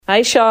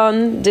Hi,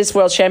 Sean. This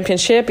World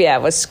Championship,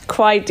 it was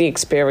quite the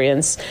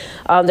experience.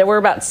 There were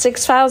about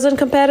 6,000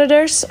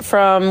 competitors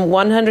from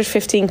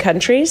 115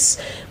 countries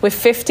with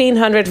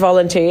 1,500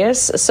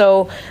 volunteers.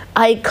 So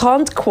I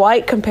can't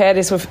quite compare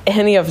this with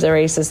any of the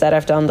races that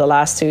I've done the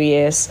last 2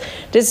 years.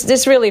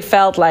 This really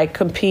felt like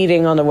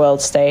competing on the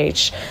world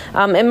stage.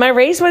 And my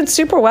race went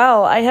super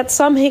well. I had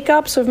some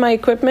hiccups with my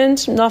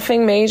equipment,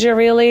 nothing major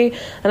really.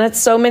 And I had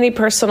so many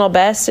personal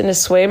bests in the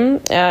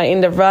swim,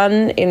 in the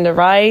run, in the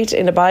ride,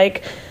 in the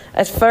bike.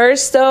 At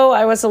first, though,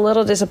 I was a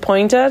little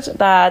disappointed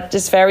that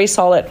this very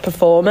solid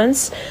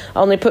performance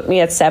only put me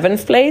at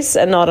 7th place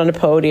and not on the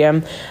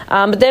podium.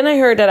 But then I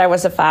heard that I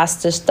was the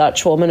fastest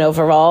Dutch woman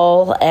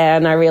overall,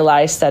 and I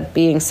realized that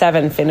being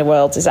 7th in the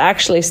world is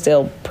actually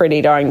still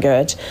pretty darn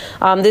good.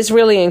 This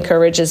really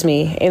encourages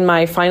me in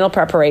my final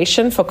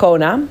preparation for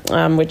Kona,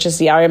 which is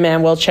the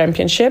Ironman World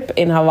Championship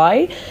in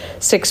Hawaii,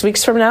 6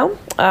 weeks from now.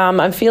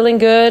 I'm feeling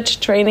good.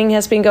 Training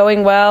has been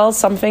going well.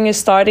 Something is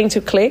starting to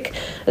click,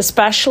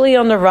 especially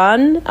on the run.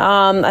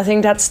 I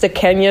think that's the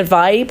Kenyan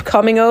vibe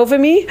coming over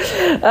me.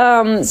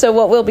 So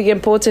what will be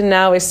important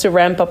now is to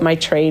ramp up my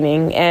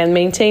training and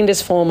maintain this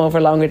form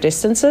over longer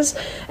distances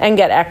and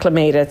get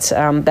acclimated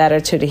better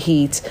to the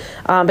heat.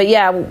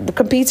 But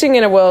competing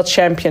in a world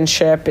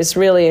championship is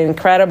really an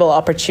incredible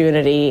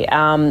opportunity.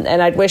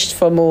 And I'd wished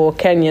for more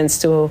Kenyans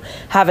to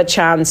have a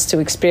chance to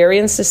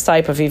experience this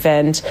type of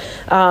event.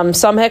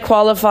 Some had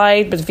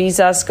qualified, but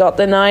visas got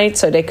denied,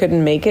 so they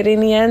couldn't make it in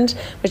the end,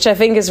 which I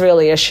think is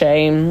really a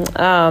shame.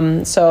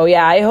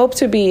 I hope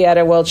to be at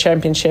a World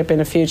Championship in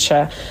the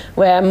future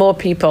where more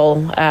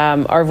people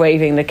are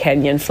waving the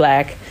Kenyan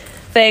flag.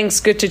 Thanks.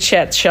 Good to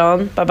chat,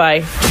 Sean. Bye-bye.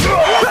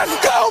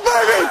 Let's go,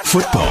 baby!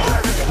 Football,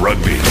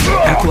 rugby,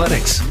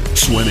 athletics,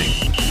 swimming,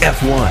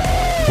 F1,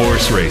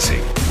 horse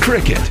racing,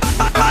 cricket.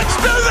 Let's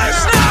do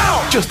this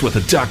now! Just what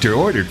the doctor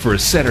ordered for a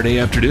Saturday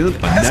afternoon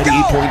on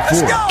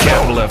 98.4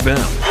 Capital FM.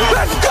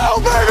 Let's go,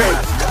 baby!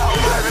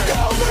 Let's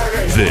go,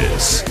 baby!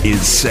 This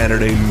is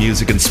Saturday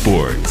Music and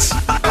Sports.